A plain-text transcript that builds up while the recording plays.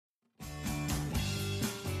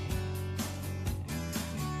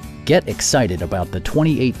Get excited about the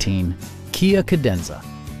 2018 Kia Cadenza.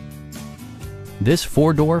 This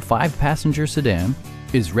four-door, five-passenger sedan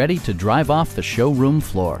is ready to drive off the showroom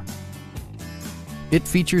floor. It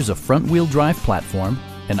features a front-wheel drive platform,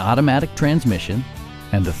 an automatic transmission,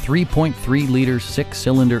 and a 3.3-liter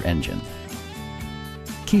six-cylinder engine.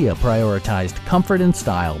 Kia prioritized comfort and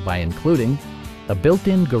style by including a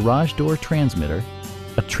built-in garage door transmitter,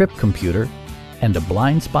 a trip computer, and a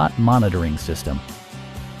blind spot monitoring system.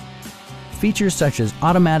 Features such as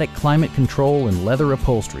automatic climate control and leather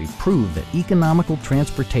upholstery prove that economical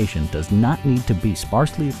transportation does not need to be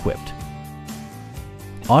sparsely equipped.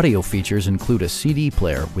 Audio features include a CD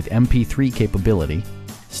player with MP3 capability,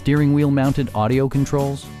 steering wheel mounted audio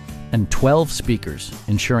controls, and 12 speakers,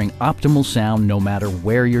 ensuring optimal sound no matter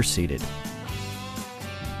where you're seated.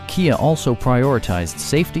 Kia also prioritized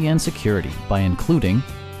safety and security by including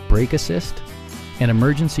brake assist, an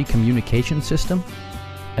emergency communication system,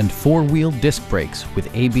 and four-wheel disc brakes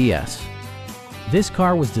with ABS. This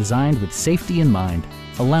car was designed with safety in mind,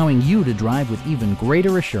 allowing you to drive with even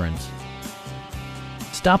greater assurance.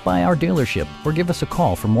 Stop by our dealership or give us a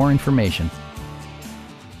call for more information.